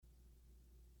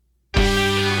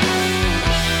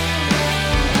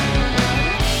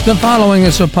The following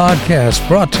is a podcast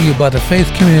brought to you by the Faith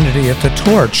Community at the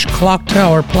Torch Clock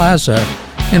Tower Plaza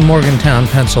in Morgantown,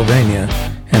 Pennsylvania,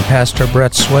 and Pastor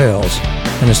Brett Swales,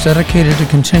 and is dedicated to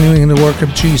continuing the work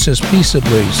of Jesus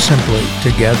peaceably, simply,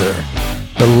 together.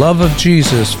 The love of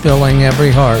Jesus filling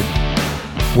every heart.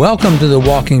 Welcome to the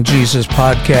Walking Jesus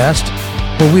podcast,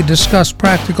 where we discuss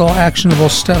practical, actionable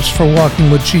steps for walking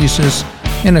with Jesus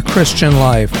in a Christian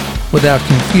life without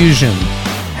confusion,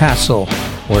 hassle,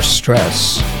 or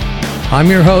stress. I'm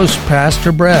your host,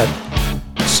 Pastor Brett,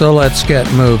 so let's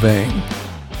get moving.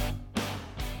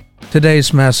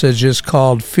 Today's message is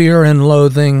called Fear and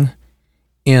Loathing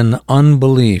in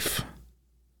Unbelief.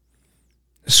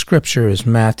 The scripture is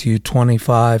Matthew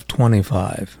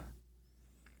 25:25.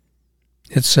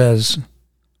 It says,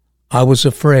 "I was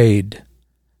afraid,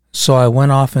 so I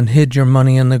went off and hid your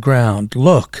money in the ground.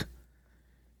 Look,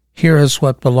 here is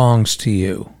what belongs to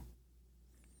you."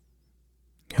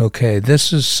 Okay,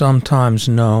 this is sometimes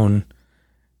known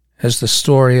as the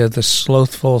story of the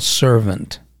slothful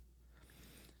servant.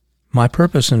 My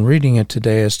purpose in reading it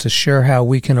today is to share how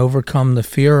we can overcome the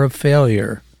fear of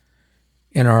failure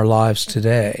in our lives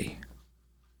today.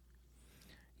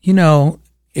 You know,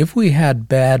 if we had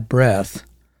bad breath,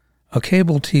 a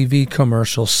cable TV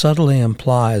commercial subtly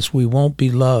implies we won't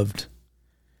be loved.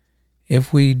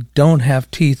 If we don't have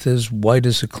teeth as white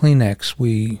as a Kleenex,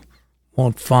 we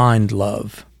won't find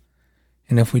love.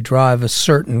 And if we drive a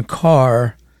certain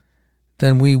car,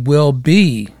 then we will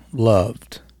be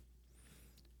loved.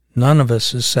 None of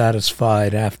us is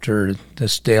satisfied after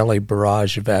this daily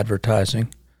barrage of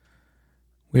advertising.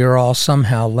 We are all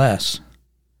somehow less.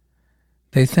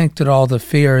 They think that all the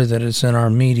fear that is in our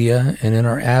media and in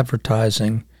our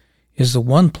advertising is the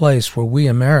one place where we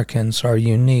Americans are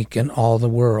unique in all the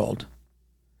world.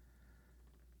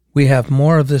 We have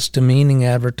more of this demeaning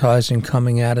advertising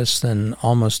coming at us than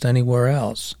almost anywhere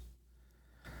else.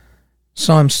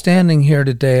 So I'm standing here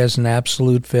today as an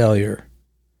absolute failure.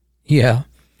 Yeah,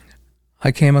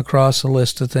 I came across a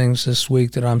list of things this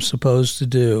week that I'm supposed to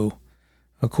do,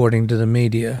 according to the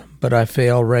media, but I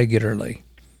fail regularly.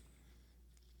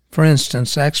 For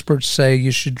instance, experts say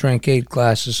you should drink 8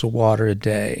 glasses of water a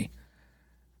day.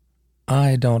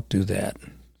 I don't do that.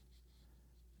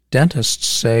 Dentists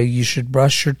say you should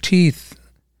brush your teeth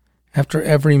after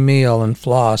every meal and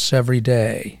floss every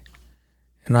day,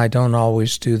 and I don't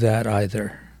always do that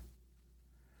either.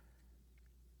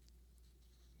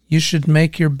 You should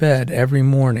make your bed every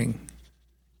morning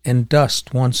and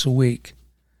dust once a week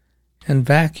and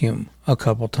vacuum a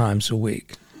couple times a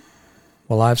week.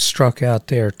 Well, I've struck out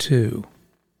there too.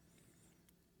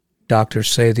 Doctors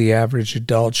say the average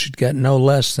adult should get no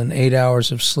less than 8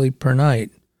 hours of sleep per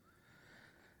night.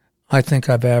 I think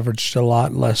I've averaged a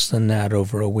lot less than that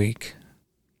over a week.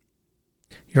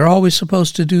 You're always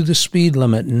supposed to do the speed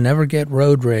limit and never get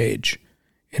road rage,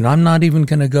 and I'm not even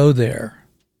going to go there.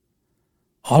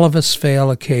 All of us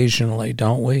fail occasionally,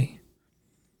 don't we?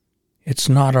 It's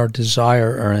not our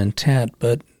desire or intent,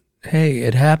 but hey,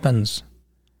 it happens.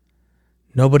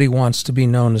 Nobody wants to be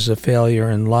known as a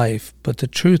failure in life, but the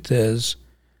truth is,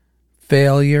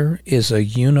 failure is a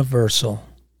universal.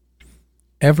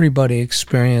 Everybody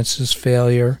experiences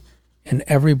failure, and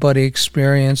everybody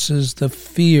experiences the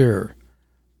fear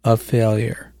of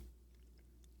failure.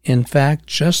 In fact,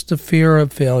 just the fear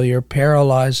of failure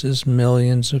paralyzes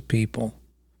millions of people.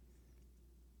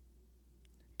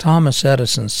 Thomas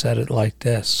Edison said it like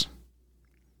this.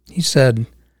 He said,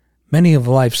 "Many of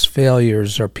life's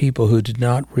failures are people who did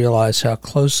not realize how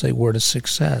close they were to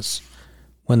success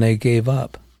when they gave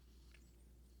up."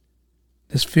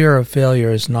 This fear of failure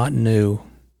is not new.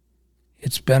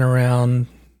 It's been around,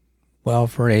 well,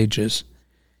 for ages.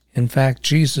 In fact,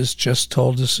 Jesus just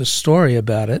told us a story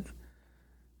about it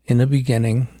in the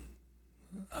beginning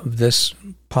of this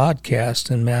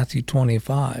podcast in Matthew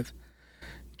 25.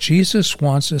 Jesus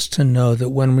wants us to know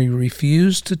that when we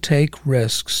refuse to take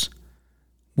risks,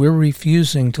 we're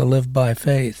refusing to live by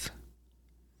faith.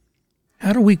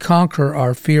 How do we conquer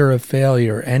our fear of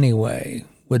failure anyway?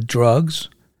 With drugs?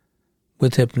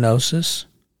 With hypnosis?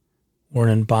 Or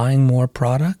in buying more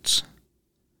products?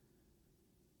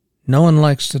 No one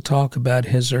likes to talk about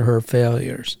his or her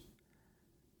failures.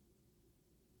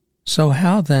 So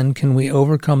how then can we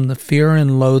overcome the fear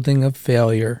and loathing of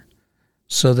failure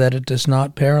so that it does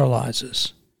not paralyze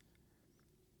us?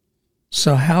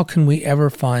 So how can we ever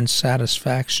find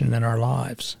satisfaction in our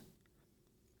lives?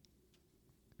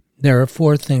 There are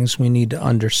 4 things we need to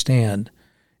understand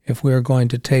if we are going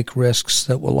to take risks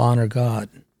that will honor God.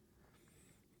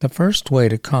 The first way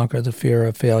to conquer the fear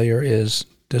of failure is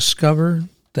discover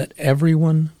that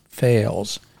everyone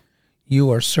fails.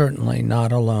 You are certainly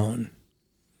not alone.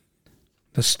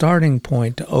 The starting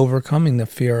point to overcoming the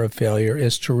fear of failure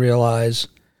is to realize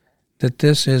that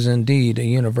this is indeed a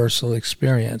universal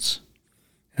experience.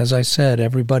 As I said,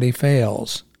 everybody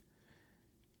fails.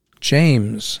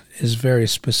 James is very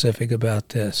specific about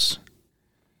this.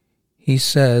 He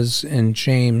says in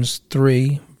James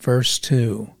 3, verse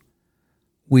 2,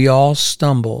 "We all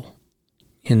stumble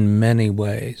in many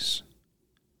ways."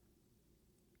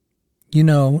 You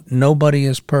know, nobody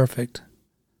is perfect.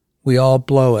 We all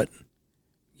blow it.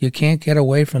 You can't get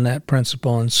away from that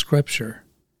principle in Scripture.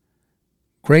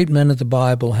 Great men of the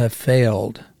Bible have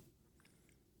failed.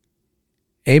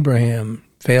 Abraham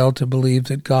failed to believe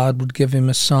that God would give him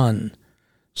a son,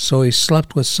 so he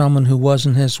slept with someone who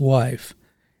wasn't his wife,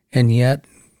 and yet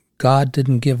God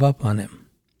didn't give up on him.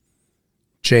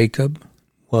 Jacob,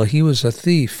 well, he was a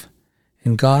thief,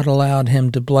 and God allowed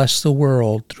him to bless the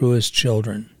world through his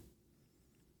children.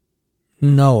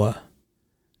 Noah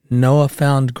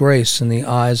found grace in the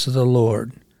eyes of the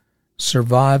Lord,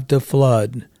 survived the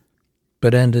flood,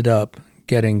 but ended up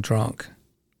getting drunk.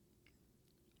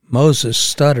 Moses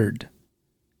stuttered,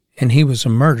 and he was a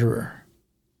murderer.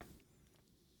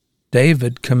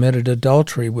 David committed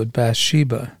adultery with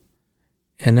Bathsheba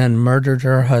and then murdered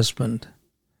her husband.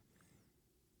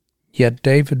 Yet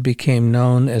David became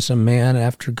known as a man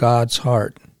after God's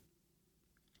heart.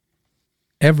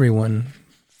 Everyone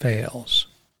fails.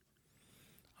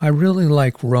 I really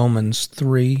like Romans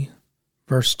 3,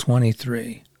 verse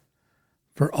 23.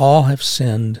 For all have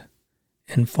sinned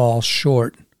and fall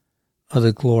short of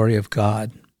the glory of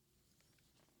God.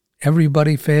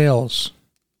 Everybody fails.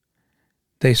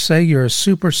 They say you're a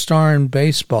superstar in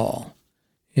baseball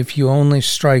if you only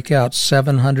strike out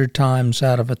 700 times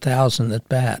out of 1,000 at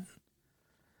bat.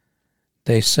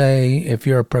 They say if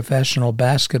you're a professional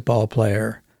basketball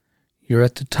player, you're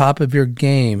at the top of your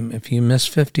game if you miss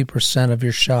 50% of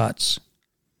your shots.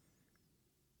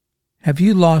 Have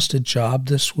you lost a job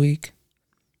this week?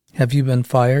 Have you been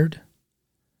fired?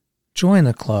 Join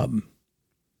the club.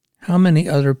 How many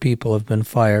other people have been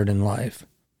fired in life?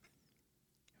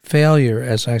 Failure,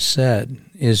 as I said,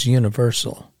 is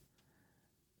universal.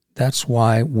 That's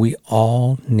why we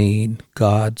all need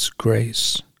God's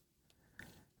grace.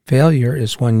 Failure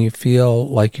is when you feel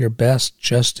like your best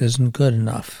just isn't good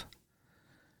enough.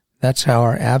 That's how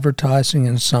our advertising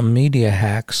and some media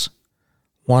hacks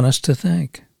want us to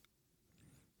think.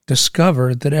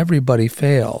 Discover that everybody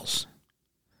fails.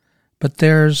 But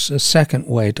there's a second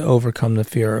way to overcome the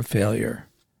fear of failure.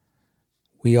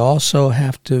 We also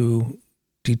have to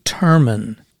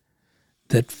determine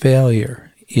that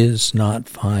failure is not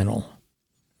final.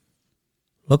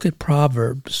 Look at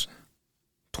Proverbs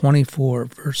 24,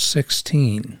 verse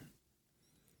 16.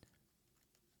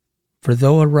 For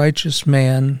though a righteous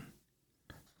man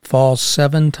falls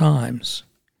 7 times,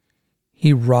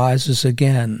 he rises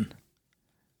again,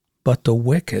 but the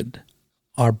wicked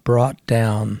are brought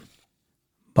down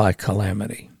by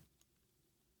calamity.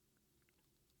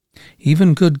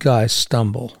 Even good guys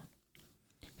stumble.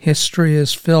 History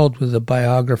is filled with the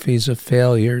biographies of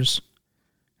failures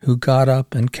who got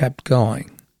up and kept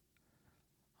going.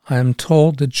 I am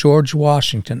told that George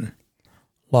Washington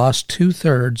lost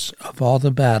 2/3 of all the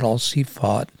battles he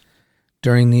fought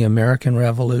during the American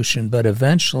Revolution, but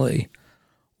eventually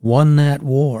won that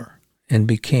war and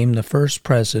became the first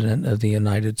president of the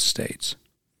United States.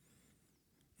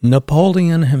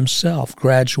 Napoleon himself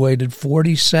graduated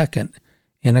 42nd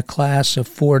in a class of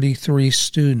 43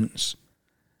 students.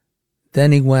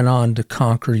 Then he went on to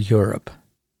conquer Europe.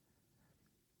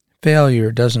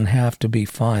 Failure doesn't have to be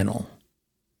final.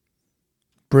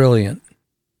 Brilliant.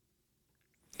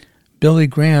 Billy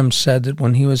Graham said that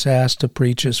when he was asked to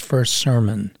preach his first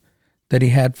sermon, that he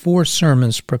had 4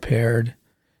 sermons prepared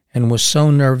and was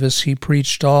so nervous he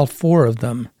preached all 4 of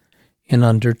them in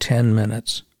under 10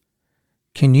 minutes.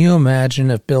 Can you imagine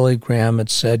if Billy Graham had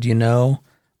said,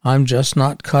 I'm just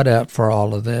not cut out for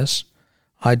all of this.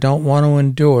 I don't want to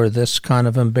endure this kind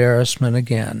of embarrassment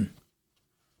again.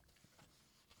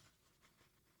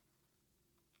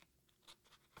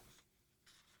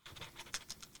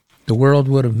 The world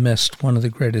would have missed one of the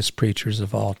greatest preachers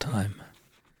of all time.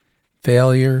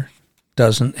 Failure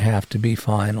doesn't have to be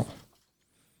final.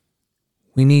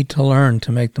 We need to learn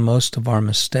to make the most of our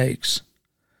mistakes.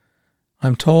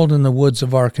 I'm told in the woods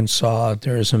of Arkansas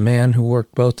there is a man who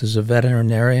worked both as a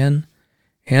veterinarian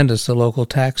and as the local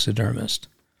taxidermist.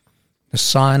 The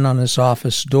sign on his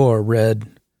office door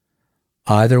read,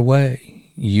 "Either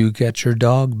way, you get your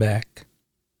dog back."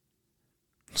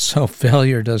 So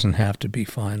failure doesn't have to be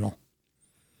final.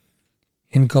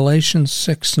 In Galatians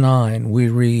 6:9 we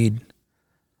read,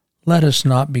 "Let us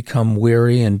not become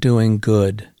weary in doing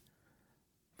good,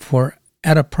 for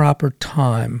At a proper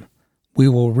time, we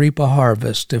will reap a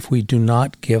harvest if we do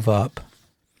not give up.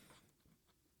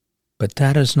 But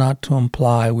that is not to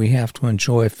imply we have to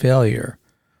enjoy failure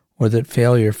or that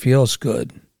failure feels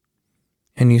good.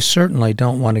 And you certainly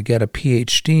don't want to get a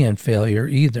PhD in failure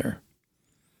either.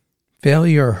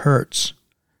 Failure hurts,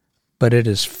 but it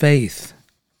is faith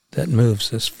that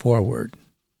moves us forward.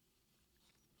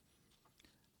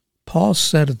 Paul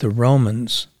said of the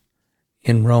Romans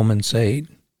in Romans 8,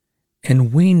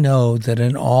 "And we know that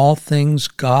in all things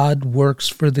God works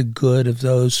for the good of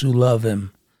those who love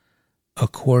him,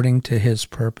 according to his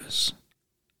purpose."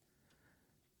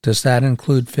 Does that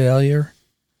include failure?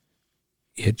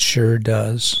 It sure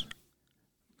does.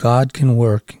 God can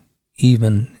work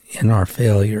even in our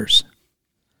failures.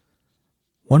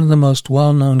 One of the most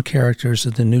well-known characters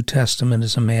of the New Testament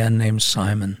is a man named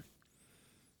Simon.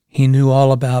 He knew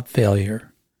all about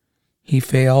failure. He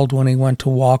failed when he went to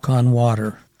walk on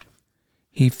water.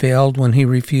 He failed when he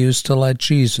refused to let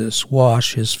Jesus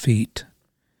wash his feet.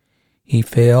 He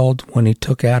failed when he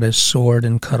took out his sword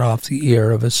and cut off the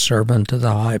ear of his servant of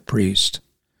the high priest.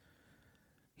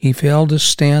 He failed to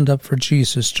stand up for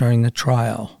Jesus during the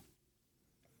trial.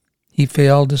 He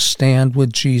failed to stand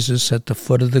with Jesus at the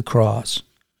foot of the cross.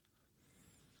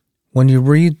 When you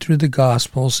read through the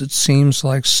Gospels, it seems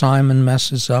like Simon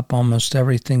messes up almost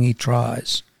everything he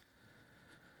tries.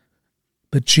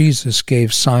 But Jesus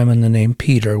gave Simon the name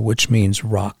Peter, which means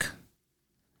rock.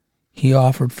 He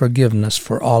offered forgiveness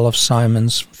for all of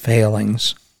Simon's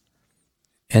failings.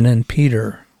 And then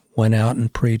Peter went out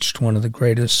and preached one of the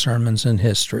greatest sermons in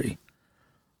history,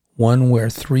 one where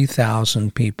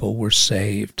 3,000 people were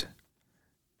saved.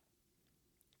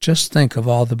 Just think of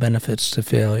all the benefits to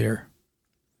failure.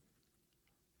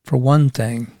 For one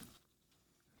thing,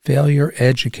 failure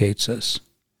educates us.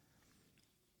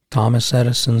 Thomas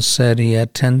Edison said he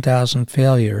had 10,000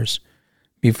 failures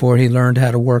before he learned how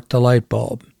to work the light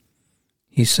bulb.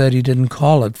 He said he didn't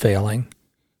call it failing.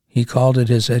 He called it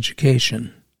his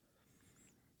education.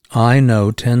 "I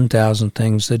know 10,000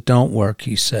 things that don't work,"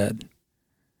 he said.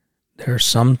 There are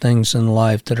some things in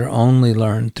life that are only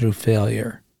learned through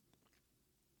failure.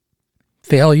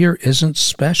 Failure isn't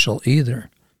special either.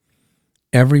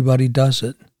 Everybody does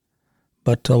it.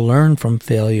 But to learn from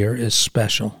failure is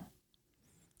special.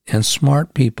 And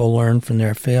smart people learn from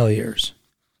their failures.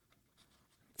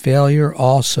 Failure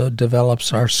also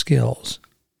develops our skills.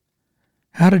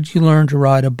 How did you learn to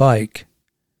ride a bike?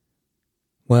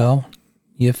 Well,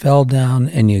 you fell down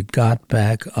and you got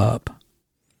back up.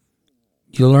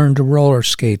 You learned to roller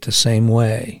skate the same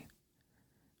way.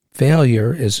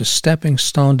 Failure is a stepping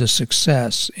stone to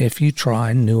success if you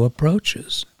try new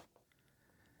approaches.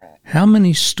 How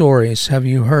many stories have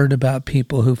you heard about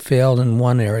people who failed in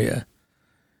one area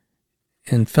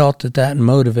and felt that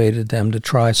motivated them to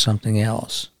try something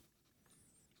else?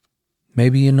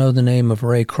 Maybe you know the name of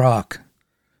Ray Kroc,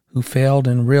 who failed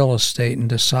in real estate and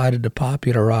decided to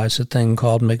popularize a thing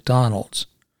called McDonald's.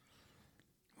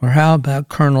 Or how about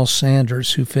Colonel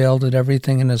Sanders, who failed at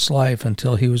everything in his life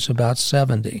until he was about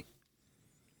 70?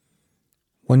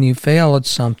 When you fail at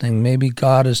something, maybe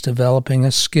God is developing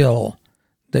a skill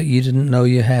that you didn't know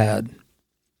you had.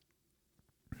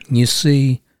 You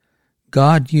see,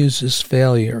 God uses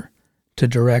failure to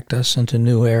direct us into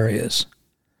new areas.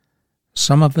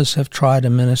 Some of us have tried a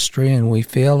ministry and we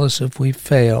feel as if we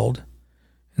failed,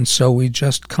 and so we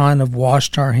just kind of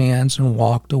washed our hands and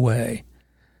walked away.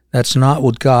 That's not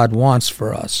what God wants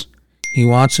for us. He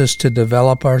wants us to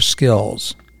develop our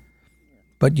skills.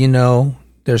 But you know,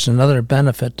 there's another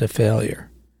benefit to failure.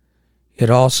 It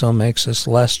also makes us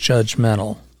less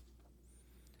judgmental.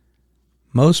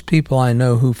 Most people I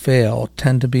know who fail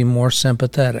tend to be more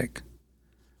sympathetic.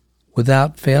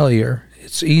 Without failure,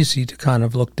 it's easy to kind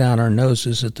of look down our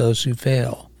noses at those who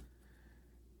fail.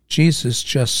 Jesus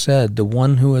just said, "The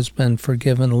one who has been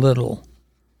forgiven little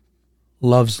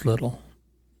loves little."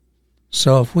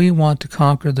 So if we want to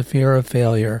conquer the fear of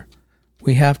failure,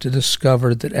 we have to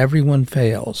discover that everyone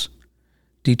fails,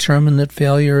 determine that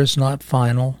failure is not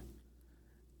final,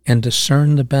 and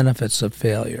discern the benefits of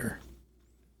failure.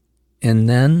 And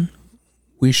then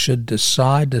we should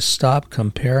decide to stop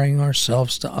comparing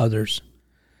ourselves to others.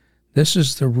 This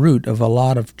is the root of a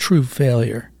lot of true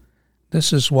failure.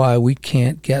 This is why we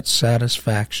can't get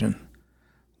satisfaction.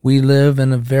 We live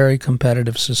in a very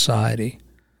competitive society.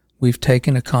 We've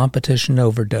taken a competition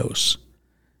overdose.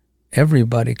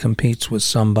 Everybody competes with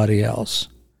somebody else.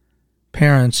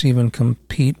 Parents even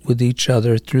compete with each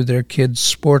other through their kids'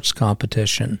 sports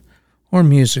competition or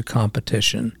music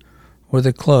competition or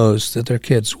the clothes that their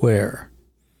kids wear.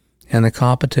 And the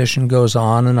competition goes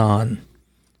on and on.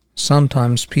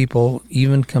 Sometimes people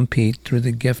even compete through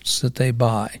the gifts that they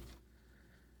buy.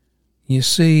 You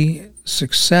see,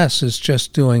 success is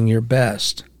just doing your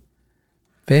best.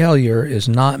 Failure is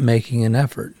not making an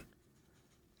effort.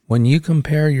 When you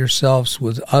compare yourselves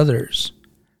with others,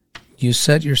 you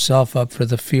set yourself up for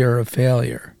the fear of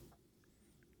failure.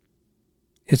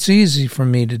 It's easy for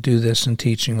me to do this in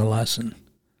teaching a lesson.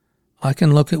 I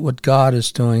can look at what God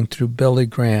is doing through Billy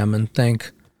Graham and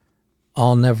think,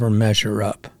 I'll never measure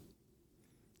up.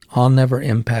 I'll never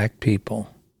impact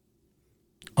people.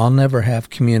 I'll never have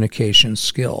communication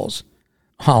skills.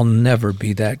 I'll never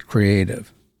be that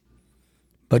creative.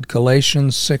 But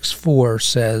Galatians 6:4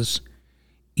 says,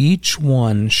 each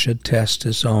one should test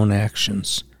his own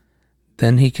actions.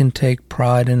 Then he can take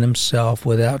pride in himself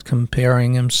without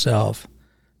comparing himself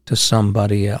to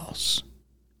somebody else.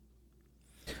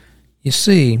 You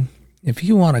see, if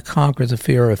you want to conquer the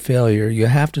fear of failure, you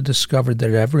have to discover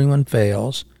that everyone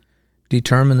fails,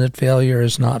 determine that failure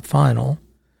is not final,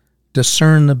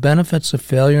 discern the benefits of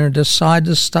failure, and decide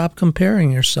to stop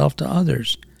comparing yourself to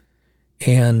others,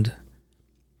 and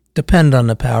depend on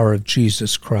the power of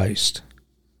Jesus Christ.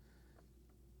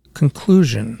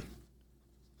 Conclusion.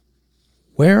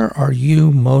 Where are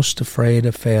you most afraid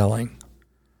of failing?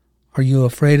 Are you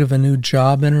afraid of a new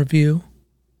job interview?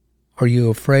 Are you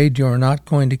afraid you are not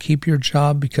going to keep your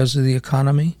job because of the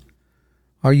economy?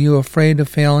 Are you afraid of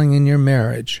failing in your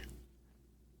marriage?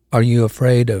 Are you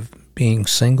afraid of being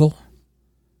single?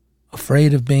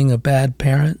 Afraid of being a bad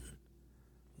parent?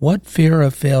 What fear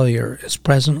of failure is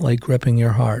presently gripping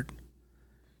your heart?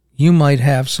 You might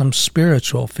have some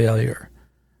spiritual failure.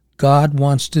 God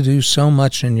wants to do so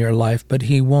much in your life, but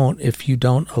He won't if you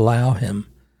don't allow Him.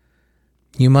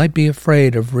 You might be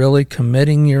afraid of really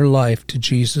committing your life to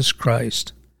Jesus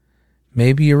Christ.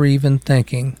 Maybe you're even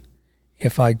thinking,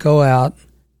 if I go out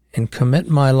and commit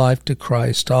my life to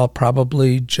Christ, I'll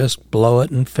probably just blow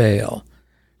it and fail.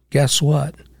 Guess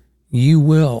what? You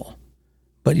will.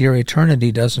 But your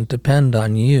eternity doesn't depend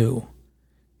on you.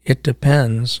 It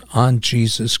depends on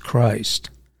Jesus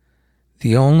Christ.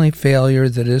 The only failure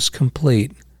that is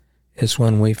complete is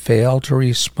when we fail to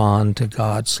respond to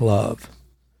God's love.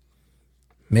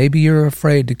 Maybe you're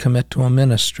afraid to commit to a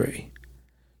ministry.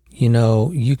 You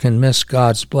know, you can miss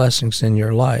God's blessings in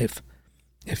your life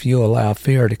if you allow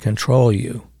fear to control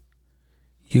you.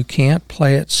 You can't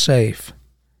play it safe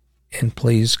and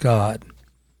please God.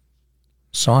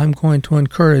 So I'm going to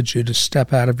encourage you to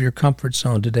step out of your comfort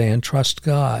zone today and trust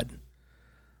God.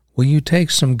 Will you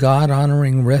take some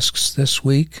God-honoring risks this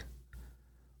week?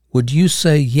 Would you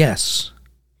say yes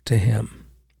to Him?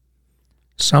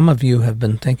 Some of you have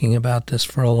been thinking about this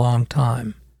for a long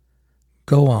time.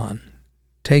 Go on.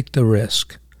 Take the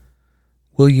risk.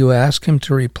 Will you ask Him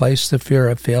to replace the fear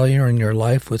of failure in your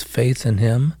life with faith in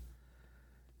Him?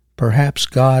 Perhaps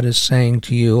God is saying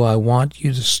to you, I want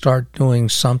you to start doing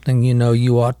something you know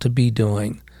you ought to be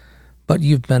doing, but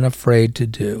you've been afraid to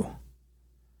do.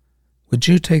 Would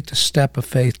you take the step of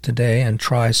faith today and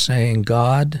try saying,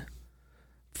 God,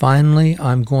 finally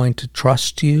I'm going to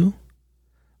trust you.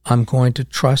 I'm going to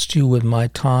trust you with my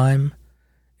time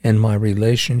and my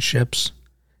relationships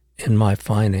and my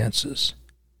finances.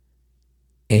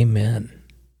 Amen.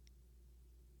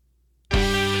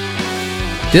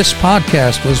 This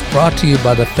podcast was brought to you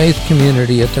by the faith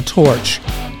community at The Torch,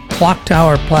 Clock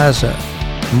Tower Plaza,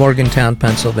 Morgantown,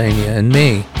 Pennsylvania, and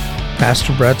me,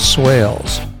 Pastor Brett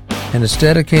Swales, and is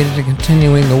dedicated to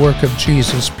continuing the work of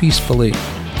Jesus peacefully,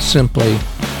 simply,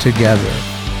 together.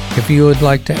 If you would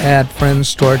like to add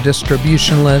friends to our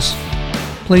distribution list,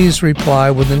 please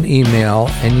reply with an email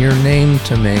and your name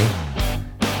to me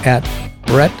at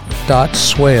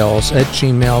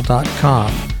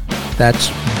brett.swales@gmail.com.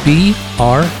 That's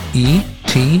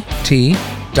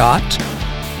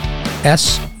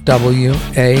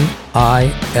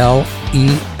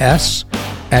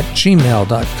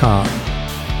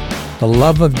The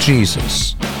love of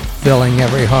Jesus filling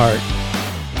every heart.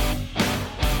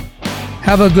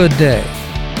 Have a good day.